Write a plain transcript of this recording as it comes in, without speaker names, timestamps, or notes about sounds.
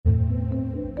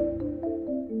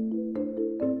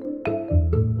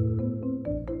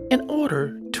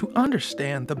order to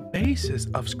understand the basis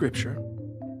of Scripture,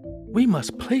 we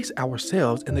must place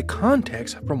ourselves in the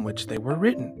context from which they were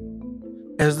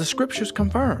written. As the Scriptures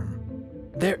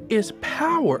confirm, there is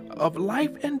power of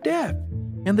life and death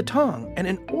in the tongue, and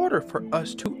in order for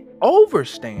us to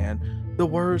understand the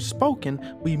words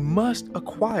spoken, we must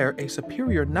acquire a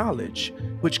superior knowledge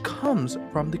which comes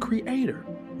from the Creator,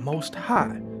 Most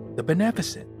High, the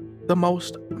Beneficent, the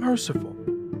Most Merciful.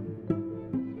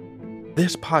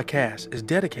 This podcast is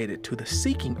dedicated to the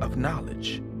seeking of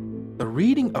knowledge, the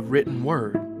reading of written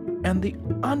word, and the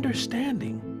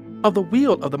understanding of the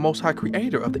will of the Most High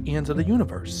Creator of the ends of the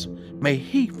universe. May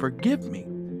He forgive me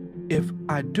if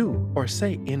I do or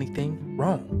say anything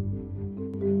wrong.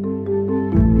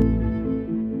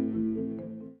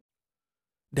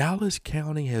 Dallas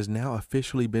County has now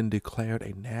officially been declared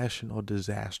a national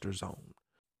disaster zone.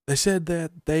 They said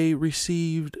that they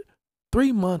received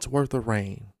 3 months worth of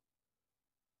rain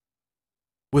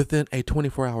within a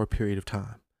 24-hour period of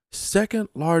time, second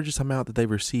largest amount that they've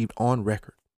received on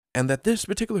record, and that this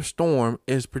particular storm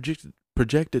is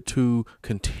projected to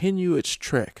continue its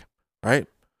trek, right,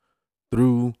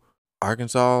 through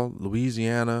Arkansas,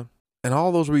 Louisiana, and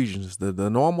all those regions, the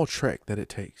normal trek that it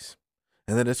takes,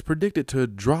 and that it's predicted to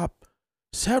drop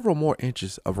several more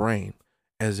inches of rain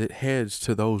as it heads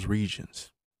to those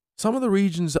regions. Some of the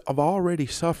regions have already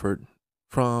suffered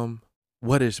from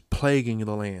what is plaguing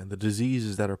the land, the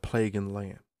diseases that are plaguing the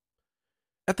land.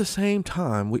 At the same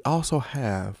time, we also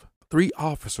have 3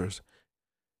 officers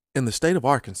in the state of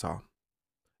Arkansas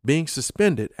being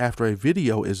suspended after a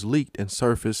video is leaked and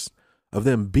surfaced of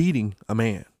them beating a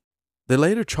man. They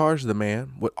later charged the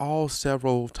man with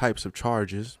several types of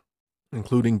charges,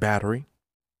 including battery.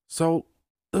 So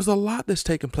there's a lot that's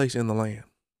taking place in the land,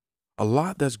 a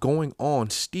lot that's going on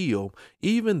still,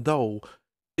 even though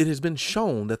it has been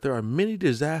shown that there are many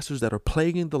disasters that are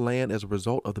plaguing the land as a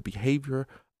result of the behavior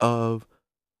of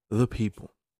the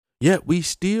people. Yet we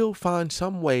still find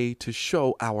some way to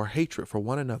show our hatred for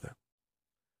one another.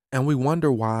 And we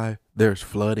wonder why there's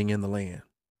flooding in the land.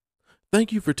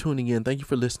 Thank you for tuning in. Thank you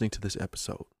for listening to this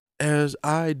episode. As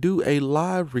I do a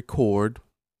live record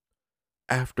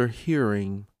after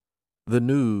hearing the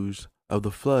news of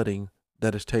the flooding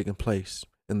that has taken place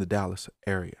in the Dallas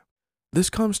area. This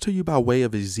comes to you by way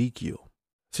of Ezekiel.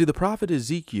 See, the prophet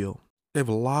Ezekiel, they have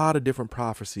a lot of different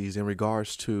prophecies in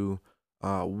regards to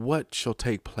what shall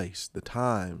take place, the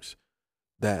times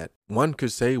that one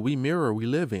could say we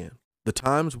live in, the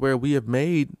times where we have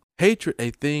made hatred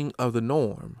a thing of the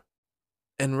norm.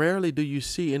 And rarely do you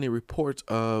see any reports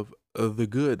of the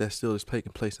good that still is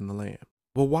taking place in the land.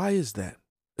 Well, why is that?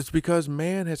 It's because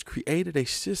man has created a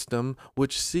system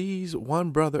which sees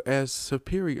one brother as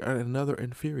superior and another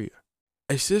inferior.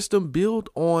 A system built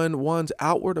on one's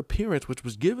outward appearance, which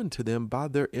was given to them by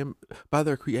their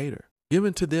creator,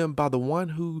 given to them by the one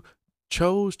who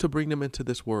chose to bring them into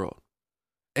this world.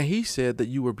 And he said that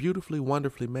you were beautifully,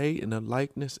 wonderfully made in the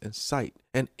likeness and sight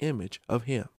and image of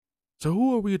him. So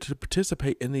who are we to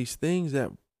participate in these things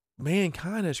that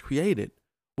mankind has created,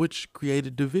 which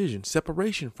created division,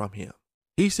 separation from him?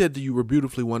 He said that you were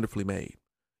beautifully, wonderfully made,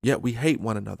 yet we hate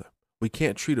one another. We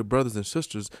can't treat our brothers and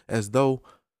sisters as though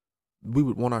we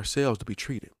would want ourselves to be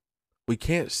treated. We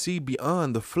can't see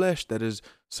beyond the flesh that is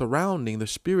surrounding the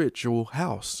spiritual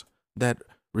house that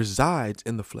resides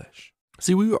in the flesh.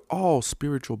 See, we are all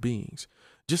spiritual beings,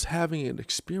 just having an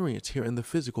experience here in the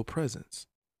physical presence.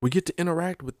 We get to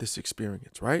interact with this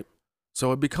experience, right?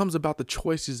 So it becomes about the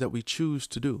choices that we choose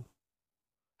to do.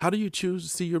 How do you choose to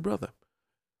see your brother?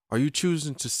 Are you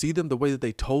choosing to see them the way that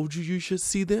they told you should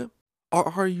see them? Or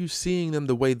are you seeing them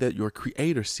the way that your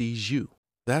creator sees you?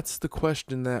 That's the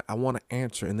question that I want to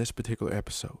answer in this particular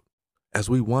episode, as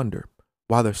we wonder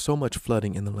why there's so much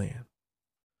flooding in the land.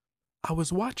 I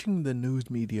was watching the news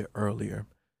media earlier,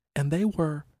 and they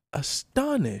were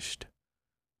astonished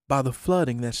by the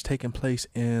flooding that's taken place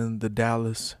in the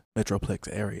Dallas Metroplex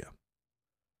area.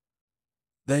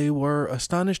 They were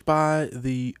astonished by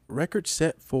the record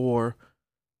set for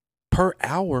per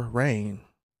hour rain.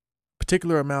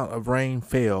 Particular amount of rain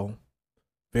fell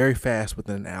very fast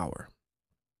within an hour.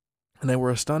 And they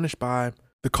were astonished by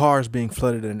the cars being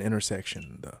flooded at an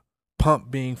intersection, the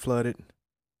pump being flooded,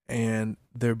 and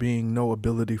there being no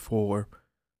ability for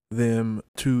them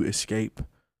to escape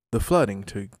the flooding,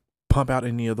 to pump out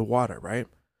any of the water, right?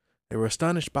 They were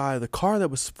astonished by the car that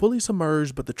was fully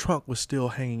submerged, but the trunk was still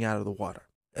hanging out of the water.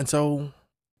 And so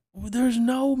there's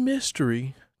no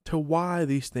mystery to why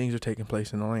these things are taking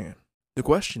place in the land. The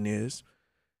question is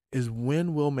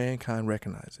when will mankind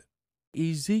recognize it?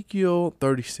 Ezekiel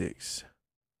 36.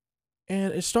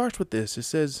 And it starts with this. It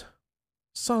says,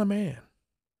 Son of man,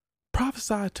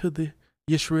 Prophesy to the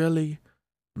Yisraeli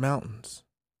mountains.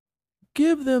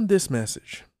 Give them this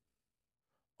message.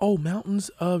 O mountains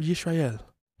of Yisrael,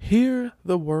 hear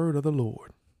the word of the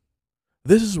Lord.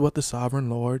 This is what the sovereign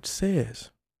Lord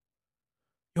says.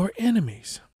 Your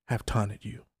enemies have taunted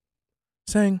you,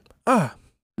 saying,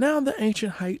 now the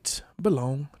ancient heights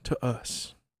belong to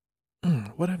us.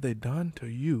 What have they done to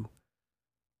you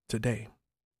today?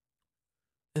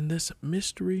 In this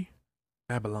mystery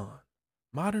Babylon,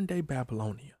 modern day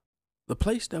Babylonia, the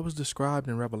place that was described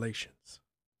in Revelations,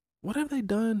 what have they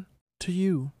done to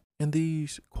you in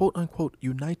these quote unquote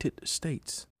United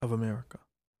States of America?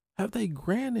 Have they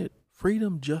granted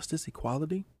freedom, justice,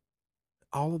 equality,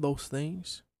 all of those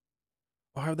things?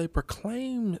 Or have they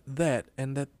proclaimed that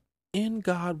and that in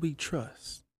God we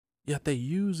trust, yet they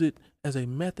use it as a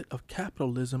method of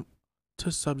capitalism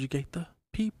to subjugate the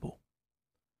people?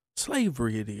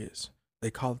 Slavery it is.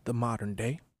 They call it the modern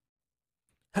day.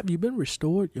 Have you been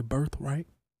restored your birthright?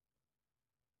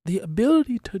 The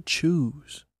ability to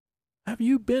choose. Have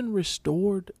you been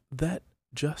restored that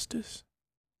justice?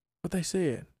 What they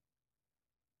said.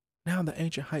 Now the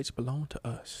ancient heights belong to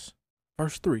us.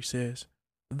 Verse 3 says,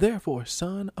 Therefore,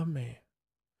 son of man,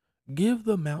 give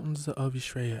the mountains of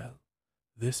Israel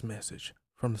this message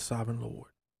from the sovereign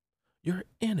Lord. Your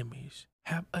enemies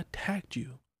have attacked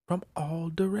you from all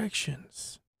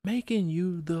directions, making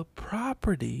you the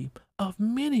property of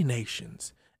many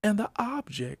nations and the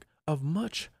object of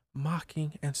much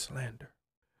mocking and slander.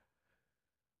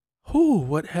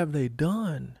 What have they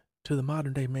done to the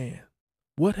modern day man?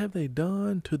 What have they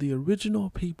done to the original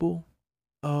people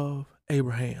of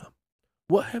Abraham?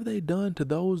 What have they done to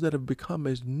those that have become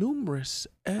as numerous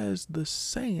as the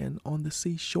sand on the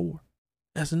seashore,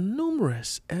 as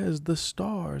numerous as the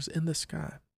stars in the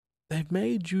sky? They've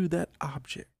made you that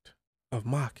object of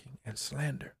mocking and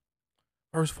slander.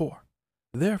 Verse 4,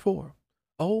 Therefore,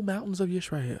 O mountains of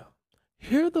Israel,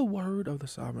 hear the word of the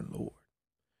sovereign Lord.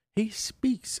 He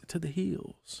speaks to the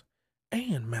hills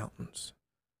and mountains,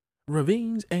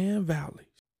 ravines and valleys,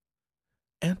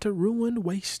 and to ruined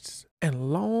wastes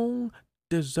and long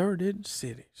deserted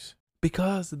cities,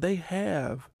 because they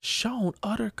have shown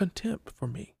utter contempt for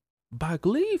me by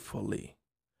gleefully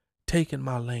taking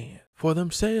my land for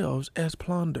themselves as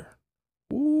plunder.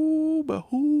 But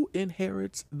who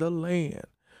inherits the land?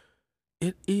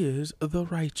 It is the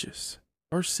righteous.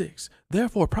 Verse 6,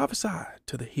 Therefore prophesy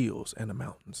to the hills and the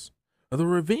mountains, the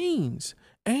ravines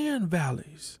and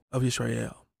valleys of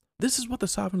Israel. This is what the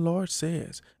sovereign Lord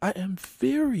says. I am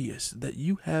furious that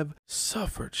you have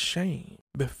suffered shame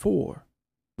before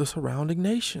the surrounding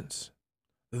nations.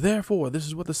 Therefore, this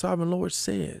is what the sovereign Lord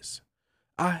says.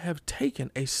 I have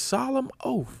taken a solemn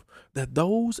oath that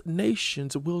those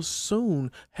nations will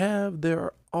soon have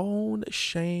their own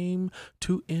shame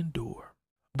to endure.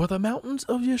 But the mountains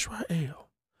of Israel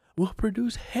will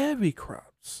produce heavy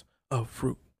crops of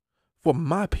fruit for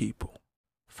my people,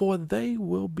 for they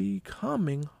will be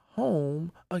coming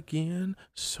home again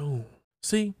soon.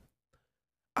 See,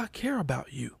 I care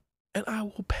about you, and I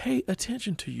will pay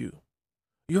attention to you.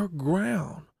 Your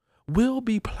ground will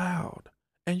be plowed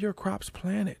and your crops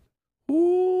planted.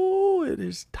 It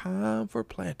is time for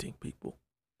planting, people.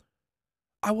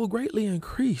 I will greatly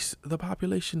increase the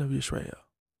population of Israel,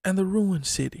 and the ruined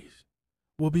cities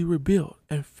will be rebuilt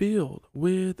and filled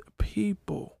with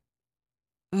people.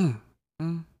 I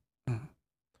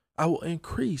will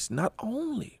increase not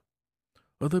only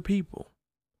the people,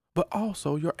 but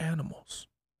also your animals.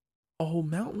 O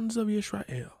mountains of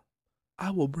Israel,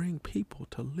 I will bring people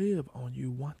to live on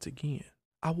you once again.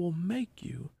 I will make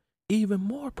you even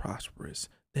more prosperous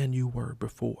than you were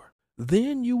before.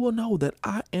 Then you will know that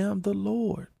I am the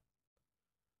Lord.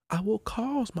 I will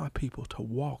cause my people to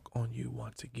walk on you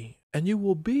once again, and you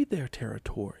will be their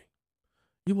territory.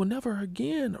 You will never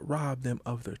again rob them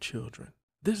of their children.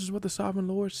 This is what the sovereign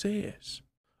Lord says.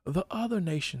 The other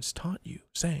nations taunt you,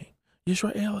 saying,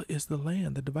 Israel is the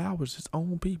land that devours its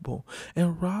own people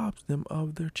and robs them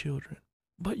of their children.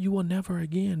 But you will never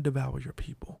again devour your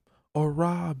people or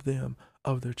rob them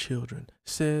of their children,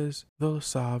 says the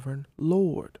sovereign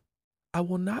Lord. I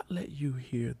will not let you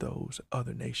hear those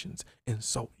other nations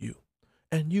insult you,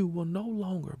 and you will no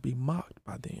longer be mocked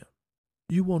by them.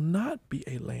 You will not be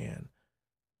a land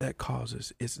that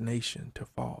causes its nation to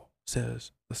fall,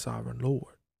 says the sovereign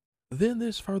Lord. Then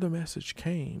this further message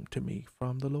came to me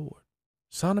from the Lord.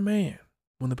 Son of man,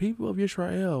 when the people of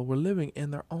Israel were living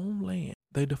in their own land,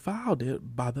 they defiled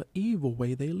it by the evil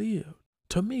way they lived.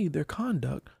 To me, their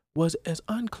conduct was as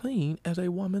unclean as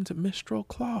a woman's menstrual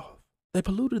cloth. They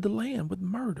polluted the land with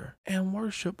murder and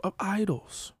worship of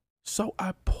idols. So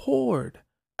I poured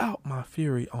out my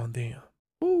fury on them.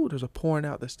 Ooh, there's a pouring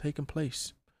out that's taking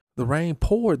place. The rain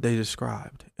poured, they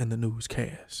described in the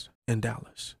newscast in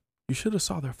Dallas. You should have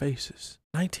saw their faces.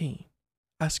 19.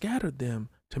 I scattered them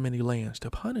to many lands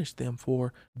to punish them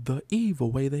for the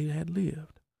evil way they had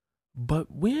lived.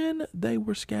 But when they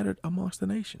were scattered amongst the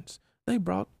nations, they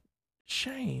brought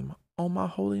shame on my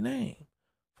holy name.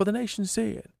 For the nation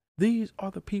said, these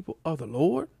are the people of the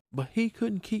Lord, but he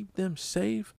couldn't keep them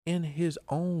safe in his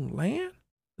own land.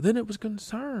 Then it was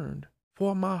concerned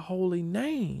for my holy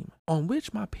name, on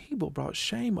which my people brought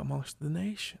shame amongst the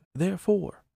nation.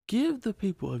 Therefore, give the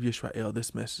people of Israel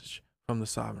this message from the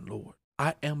sovereign Lord.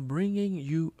 I am bringing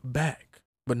you back,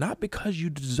 but not because you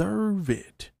deserve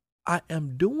it. I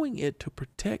am doing it to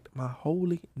protect my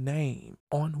holy name,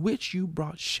 on which you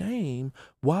brought shame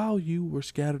while you were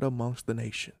scattered amongst the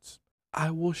nations. I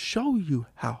will show you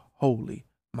how holy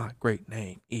my great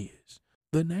name is,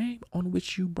 the name on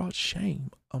which you brought shame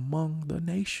among the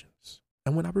nations.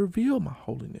 And when I reveal my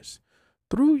holiness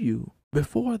through you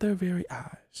before their very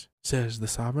eyes, says the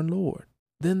sovereign Lord,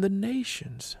 then the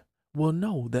nations will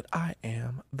know that I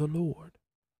am the Lord.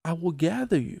 I will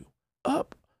gather you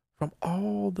up from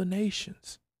all the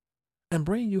nations and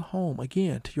bring you home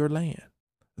again to your land.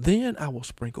 Then I will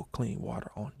sprinkle clean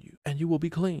water on you, and you will be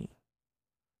clean.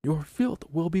 Your filth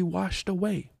will be washed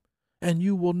away, and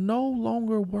you will no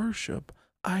longer worship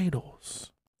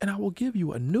idols. And I will give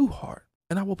you a new heart,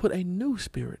 and I will put a new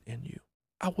spirit in you.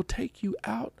 I will take you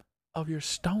out of your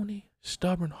stony,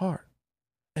 stubborn heart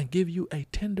and give you a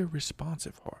tender,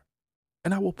 responsive heart.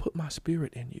 And I will put my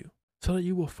spirit in you so that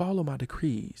you will follow my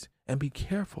decrees and be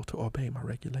careful to obey my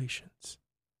regulations.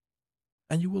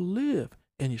 And you will live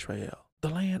in Israel, the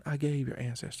land I gave your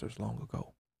ancestors long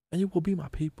ago. And you will be my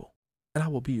people, and I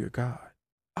will be your God.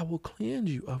 I will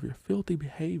cleanse you of your filthy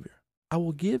behavior. I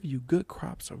will give you good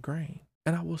crops of grain,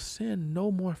 and I will send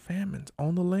no more famines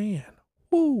on the land.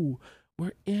 Woo!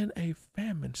 We're in a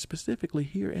famine, specifically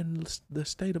here in the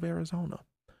state of Arizona.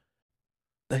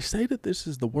 They say that this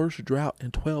is the worst drought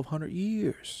in 1,200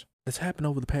 years. It's happened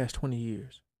over the past 20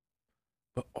 years.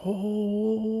 But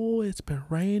oh, it's been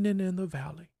raining in the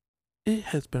valley. It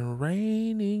has been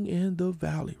raining in the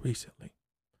valley recently.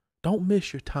 Don't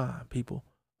miss your time, people.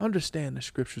 Understand the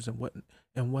scriptures and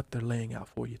what they're laying out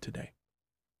for you today.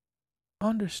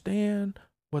 Understand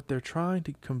what they're trying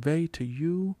to convey to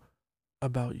you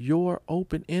about your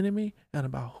open enemy and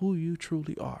about who you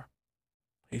truly are.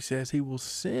 He says he will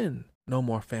send no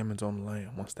more famines on the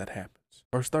land once that happens.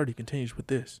 Verse 30 continues with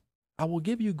this. I will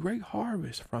give you great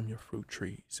harvest from your fruit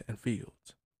trees and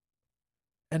fields.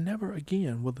 And never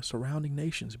again will the surrounding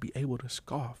nations be able to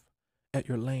scoff at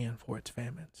your land for its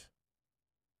famines.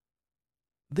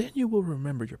 Then you will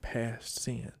remember your past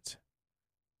sins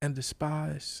and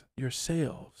despise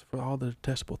yourselves for all the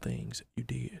detestable things you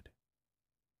did.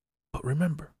 But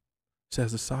remember,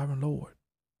 says the sovereign Lord,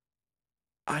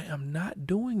 I am not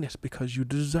doing this because you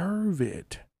deserve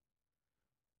it.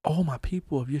 O my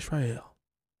people of Israel,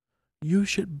 you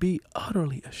should be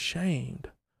utterly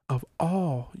ashamed of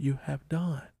all you have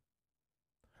done.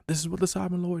 This is what the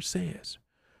sovereign Lord says.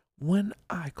 When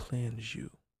I cleanse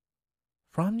you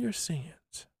from your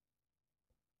sins,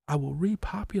 I will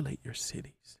repopulate your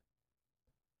cities,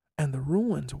 and the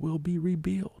ruins will be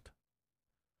rebuilt.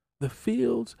 The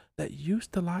fields that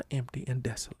used to lie empty and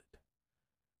desolate,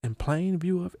 in plain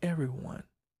view of everyone,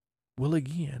 will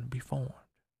again be formed.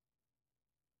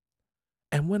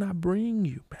 And when I bring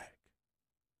you back,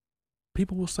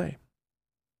 people will say,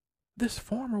 this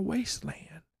former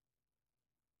wasteland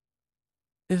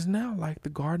is now like the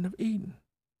Garden of Eden.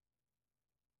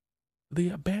 The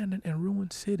abandoned and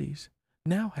ruined cities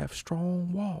now have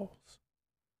strong walls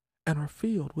and are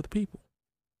filled with people.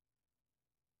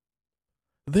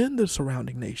 Then the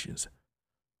surrounding nations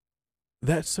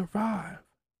that survive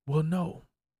will know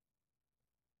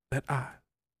that I,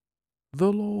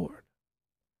 the Lord,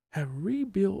 have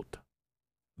rebuilt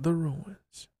the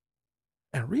ruins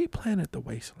and replanted the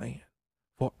wasteland.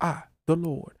 For I, the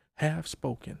Lord, have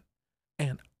spoken,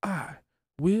 and I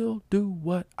will do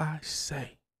what I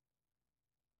say.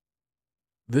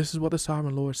 This is what the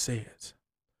sovereign Lord says.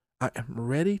 I am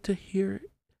ready to hear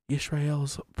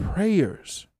Israel's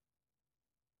prayers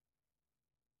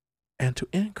and to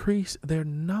increase their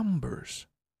numbers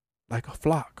like a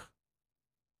flock.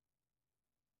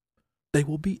 They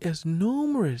will be as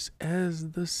numerous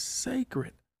as the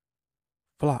sacred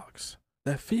flocks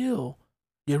that fill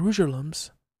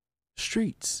Jerusalem's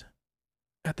streets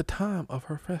at the time of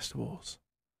her festivals.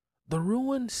 The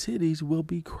ruined cities will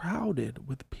be crowded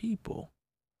with people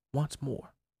once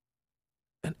more,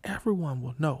 and everyone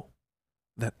will know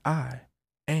that I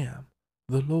am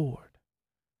the Lord.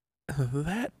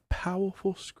 That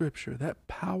powerful scripture, that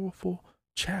powerful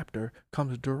chapter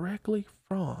comes directly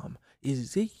from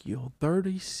Ezekiel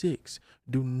 36.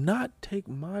 Do not take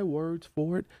my words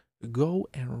for it. Go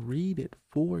and read it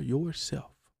for yourself.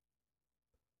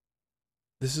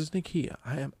 This is Nakia.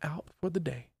 I am out for the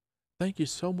day. Thank you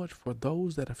so much for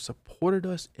those that have supported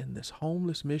us in this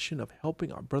homeless mission of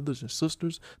helping our brothers and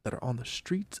sisters that are on the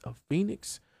streets of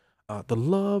Phoenix. The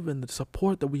love and the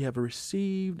support that we have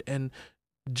received, and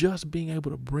just being able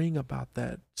to bring about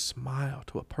that smile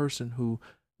to a person who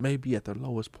may be at their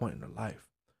lowest point in their life.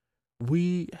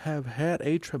 We have had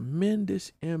a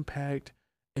tremendous impact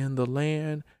in the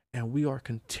land, and we are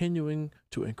continuing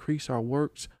to increase our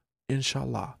works,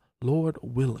 inshallah, Lord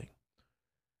willing.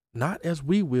 Not as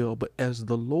we will, but as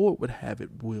the Lord would have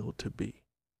it willed to be.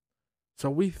 So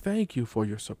we thank you for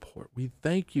your support. We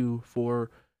thank you for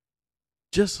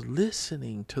just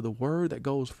listening to the word that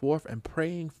goes forth and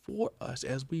praying for us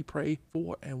as we pray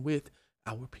for and with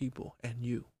our people and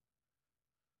you.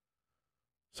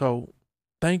 So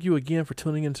thank you again for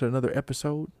tuning into another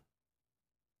episode.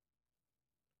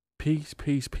 Peace,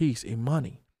 peace, peace,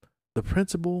 Imani. The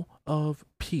principle of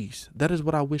peace. That is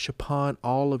what I wish upon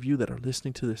all of you that are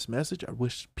listening to this message. I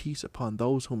wish peace upon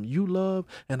those whom you love,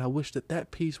 and I wish that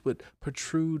that peace would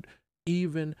protrude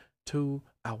even to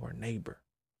our neighbor.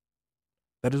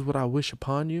 That is what I wish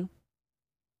upon you.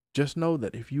 Just know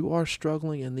that if you are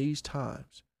struggling in these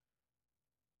times,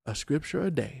 a scripture a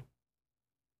day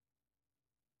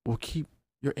will keep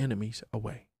your enemies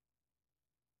away.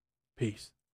 Peace.